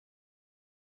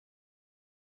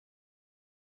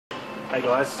Hey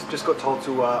guys, just got told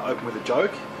to open with a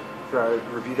joke for our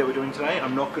review that we're doing today.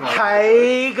 I'm not gonna.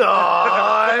 Hey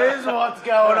guys, what's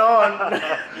going on?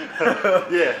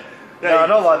 Yeah. No,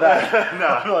 not like that. No.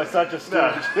 I'm like such a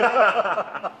stooge.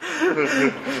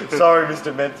 Sorry,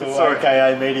 Mr. Mental,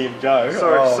 aka Medium Joe.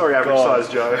 Sorry, average size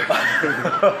Joe.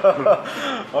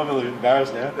 I'm a little bit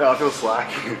embarrassed now. I feel slack.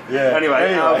 Yeah.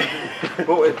 Anyway.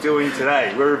 What we're doing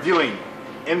today, we're reviewing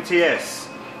MTS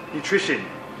nutrition.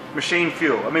 Machine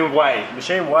fuel. I mean Whey.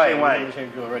 Machine Whey. Machine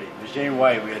fuel already. Machine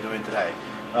Whey we are doing today.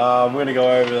 We're going to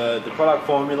go over the product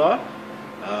formula,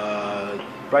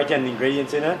 break down the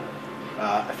ingredients in it,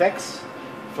 effects,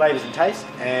 flavours and taste,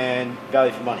 and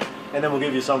value for money. And then we'll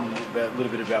give you a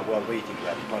little bit about what we think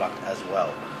about the product as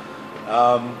well.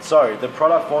 So the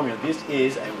product formula. This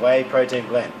is a whey protein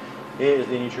blend. Here is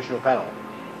the nutritional panel.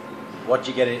 What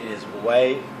you get is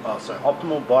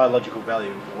optimal biological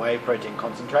value whey protein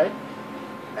concentrate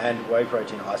and whey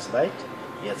protein isolate.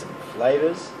 You get some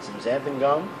flavours, some xanthan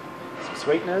gum, some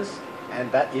sweeteners, and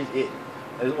that is it.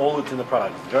 That is all that's in the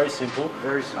product. It's very simple.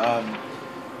 Very simple.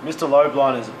 Mr.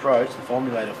 Lowbliner's approach, the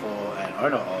formulator for and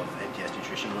owner of MTS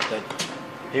Nutrition, was that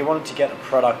he wanted to get a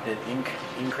product that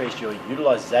increased your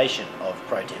utilisation of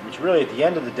protein, which really at the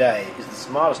end of the day is the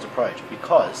smartest approach,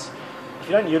 because if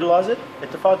you don't utilise it,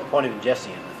 it defies the point of ingesting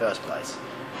it in the first place.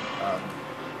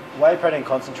 Whey protein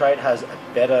concentrate has a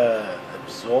better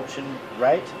absorption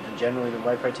rate than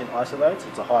whey protein isolates.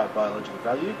 It's a higher biological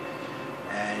value,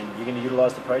 and you're going to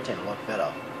utilise the protein a lot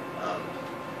better.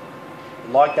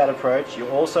 Like that approach, you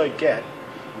also get,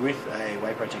 with a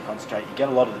whey protein concentrate, you get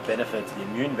a lot of the benefits, the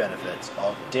immune benefits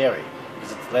of dairy,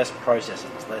 because it's less processed,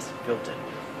 it's less filtered.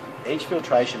 Each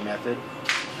filtration method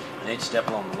and each step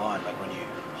along the line, like when you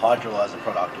hydrolyze a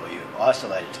product or you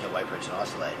isolate it to get whey protein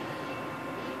isolate,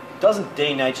 doesn't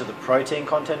denature the protein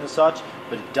content as such,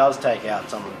 but it does take out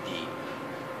some of the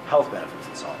health benefits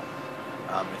and so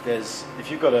on.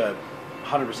 If you've got a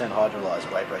 100%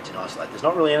 hydrolyzed whey protein isolate, there's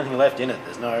not really anything left in it.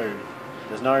 There's no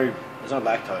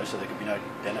lactose, so there could be no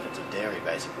benefits of dairy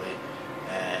basically,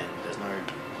 and there's no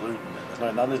gluten,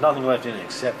 and there's nothing left in it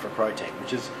except for protein,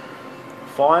 which is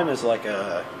fine as like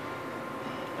a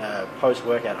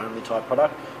post-workout only type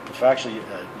product. But for actually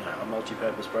a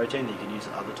multi-purpose protein that you can use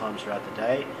at other times throughout the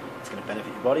day, it's going to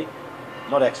benefit your body.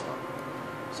 Not excellent.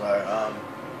 So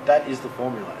that is the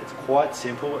formula. It's quite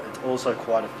simple. It's also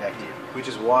quite effective, which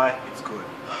is why it's good.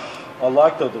 I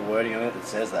like the wording on it that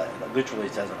says that. It literally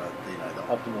says on it, the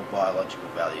optimal biological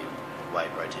value of whey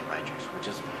protein matrix, which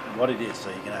is what it is. So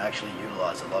you're going to actually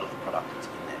utilise a lot of the product that's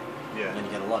in there. Yeah. And then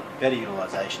you get a lot better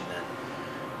utilisation than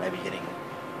maybe getting.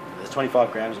 There's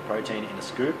 25 grams of protein in a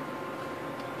scoop.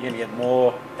 You're going to get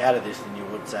more out of this than you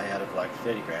would say out of like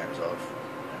 30 grams of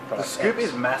product. The scoop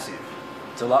is massive.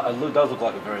 It does look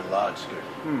like a very large scoop.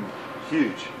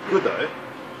 Huge. Good though.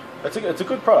 It's a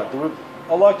good product.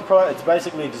 I like the product. It's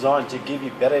basically designed to give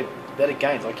you better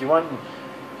gains. Like you want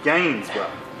gains, bro.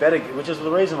 Better, which is the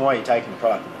reason why you're taking the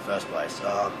product in the first place.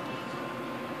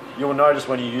 You'll notice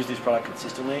when you use this product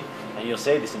consistently, and you'll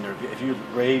see this in the review. If you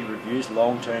read reviews,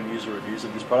 long-term user reviews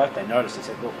of this product, they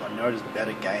said, look, I noticed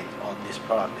better gains on this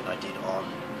product than I did on,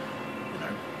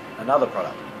 another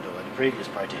product, or the previous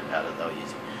protein powder they were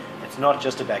using. It's not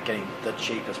just about getting the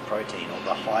cheapest protein or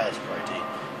the highest protein,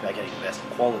 it's about getting the best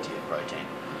quality of protein,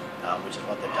 which is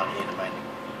what they've done here to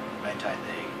maintain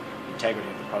the integrity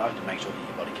of the product and make sure that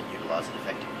your body can utilise it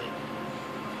effectively.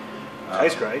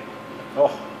 Tastes great.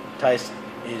 Taste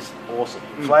is awesome.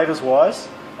 Flavours wise,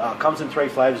 comes in 3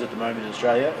 flavours at the moment in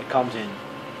Australia. It comes in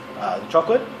the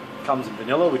chocolate, comes in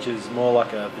vanilla, which is more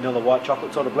like a vanilla white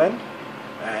chocolate sort of blend,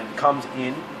 and comes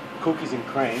in cookies and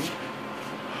cream.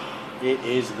 It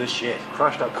is the shit.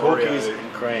 Crushed up cookies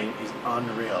and cream is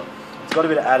unreal. It's got a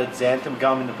bit of added xanthan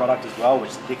gum in the product as well,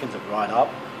 which thickens it right up.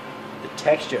 The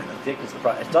texture and the thickness of the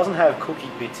product. It doesn't have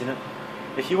cookie bits in it.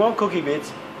 If you want cookie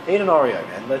bits, eat an Oreo,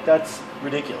 man. That's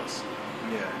ridiculous.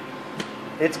 Yeah.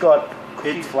 It's got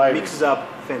cookie flavour. It mixes up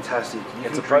fantastic.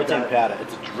 It's a protein powder.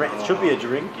 It's a drink. It should be a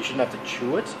drink. You shouldn't have to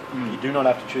chew it. You do not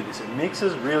have to chew this. It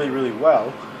mixes really, really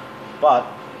well, but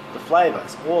the flavour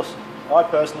is awesome. I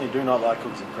personally do not like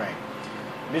cookies and cream.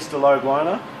 Mr.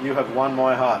 Lowbliner, you have won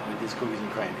my heart with this cookies and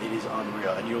cream. It is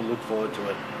unreal, and you'll look forward to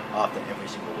it after every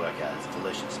single workout. It's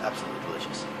delicious, absolutely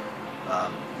delicious.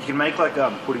 You can make like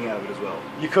pudding out of it as well.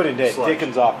 You could indeed. Sludge.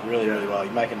 Thickens up really, really well.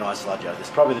 You make a nice sludge out of this.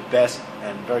 Probably the best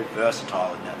and very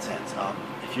versatile in that sense.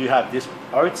 If you have this with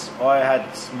oats, I had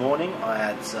this morning, I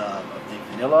had some of the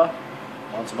vanilla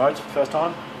on some oats for the first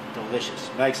time. Delicious.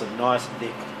 Makes a nice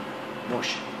thick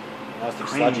mush. Nice thick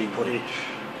sludgy pudding.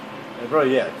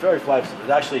 Very, very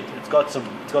flavoursome. It's got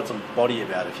some body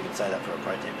about it, if you can say that for a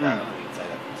protein powder. You can say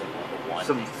that for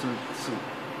some.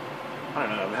 I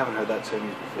don't know. I haven't heard that term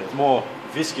used before. It's more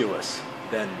viscous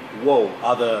than Whoa.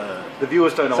 other. The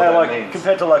viewers don't know So what that like means.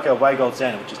 compared to like a Whey Gold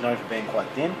standard, which is known for being quite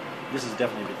thin, this is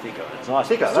definitely a bit thicker. It's nice.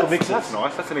 Thicker. It still That's mixes.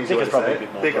 nice. That's an easy Thicker way is to probably say a bit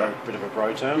it. more Thicker. bit of a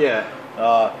bro term. Yeah.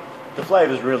 The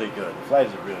flavour's really good. The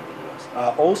flavours are really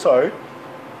good. Also,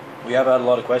 we have had a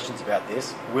lot of questions about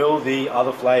this. Will the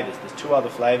other flavours, there's 2 other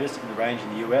flavours in the range in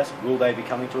the US, will they be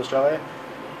coming to Australia?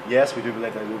 Yes, we do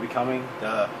believe they will be coming.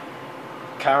 The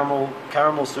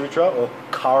Caramel Sutra, or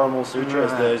Caramel Sutra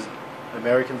as those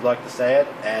Americans like to say it,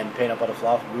 and Peanut Butter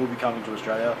Fluff will be coming to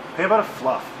Australia. Peanut Butter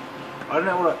Fluff. I don't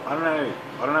know.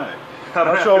 I'm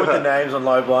not sure with the names on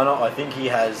Low Bliner. I think he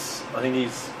sounds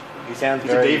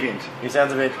He's very... a deviant. He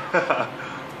sounds a bit...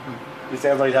 He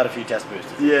sounds like he's had a few test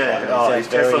boosters. Yeah, his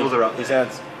test levels are up He there.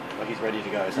 sounds like he's ready to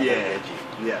go. Sounds Yeah. like edgy.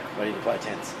 Yeah. Ready to play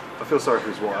tense. I feel sorry for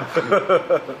his wife.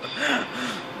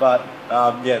 But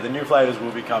the new flavours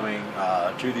will be coming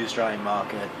to the Australian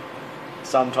market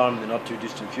sometime in the not too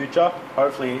distant future.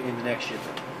 Hopefully in the next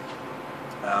shipment.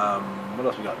 What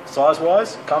else we got? Size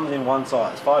wise, comes in one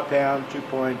size: 5 pound,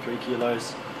 2.3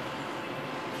 kilos.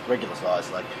 Regular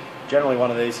size. Like generally,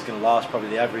 one of these is going to last probably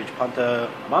the average punter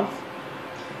a month.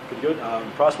 Pretty good.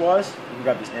 Price wise, you can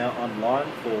grab this now online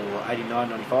for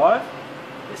 $89.95.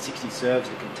 There's 60 serves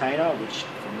a container, which,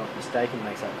 if I'm not mistaken,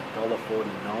 makes up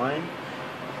 $1.49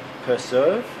 per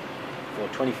serve for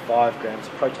 25 grams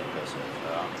of protein per serve.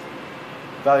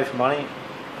 Value for money,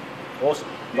 awesome.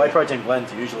 Whey protein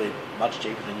blends are usually much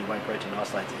cheaper than your whey protein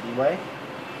isolates anyway.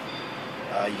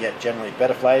 You get generally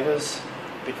better flavours,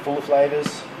 a bit fuller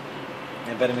flavours,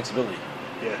 and better mixability.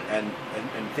 Yeah. And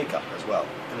thicker as well.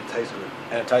 And it tastes good.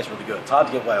 And it tastes really good. It's hard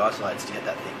to get whey isolates to get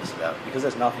that thickness about it because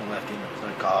there's nothing left in them.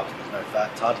 There's no carbs, there's no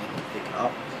fat. It's hard to get them to thicken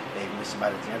up, even with some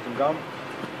added xanthan gum.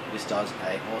 This does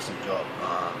an awesome job.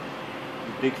 I'm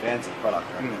big fans of the product.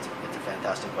 I reckon it's a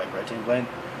fantastic whey protein blend.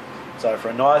 So for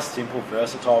a nice, simple,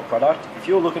 versatile product, if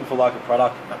you're looking for like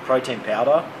a protein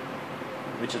powder,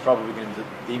 which is probably going to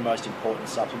be the most important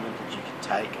supplement that you can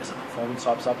take as a performance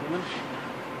type supplement,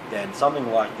 then something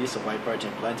like this, a whey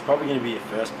protein blend, is probably going to be your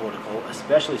first port of call,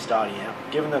 especially starting out,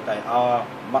 given that they are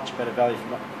much better value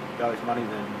for money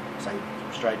than, say,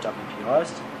 straight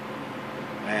WPIs,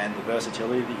 and the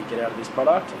versatility that you get out of this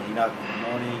product. And in the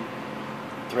morning,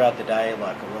 throughout the day,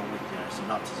 like along with some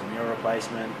nuts as a meal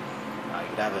replacement. You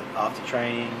could have it after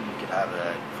training. You could have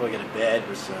it before you go to bed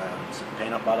with some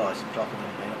peanut butter, like some chocolate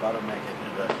and peanut butter.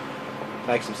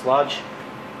 Make some sludge,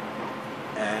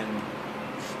 and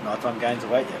nighttime gains of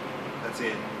weight. Yeah, that's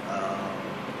it.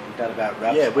 That about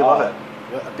wraps. Yeah, we love it.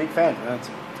 We're a big fan. It's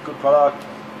a good product.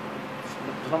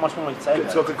 There's not much more to say about it.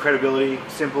 It's got good credibility,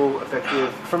 simple,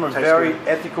 effective. From a very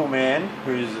ethical man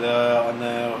who's on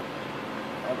the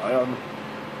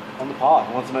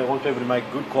path. Wants people to make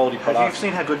good quality products. Have you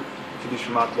seen how good this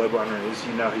remark Low Bliner is?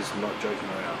 You know he's not joking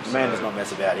around. The man does not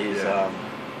mess about. He's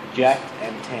jacked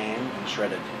and tan and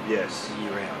shredded. Yes.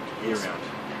 Year round. Year round.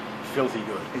 Filthy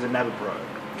good. He's a nabba bro.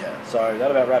 Yeah. So that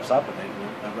about wraps up. I think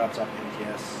that wraps up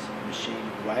MTS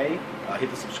Machine Whey. Hit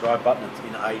the subscribe button. It's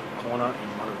in a corner, in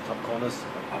one of the top corners,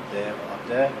 up there or up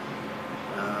there.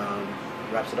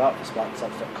 Wraps it up.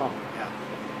 SpartanSubs.com. Out.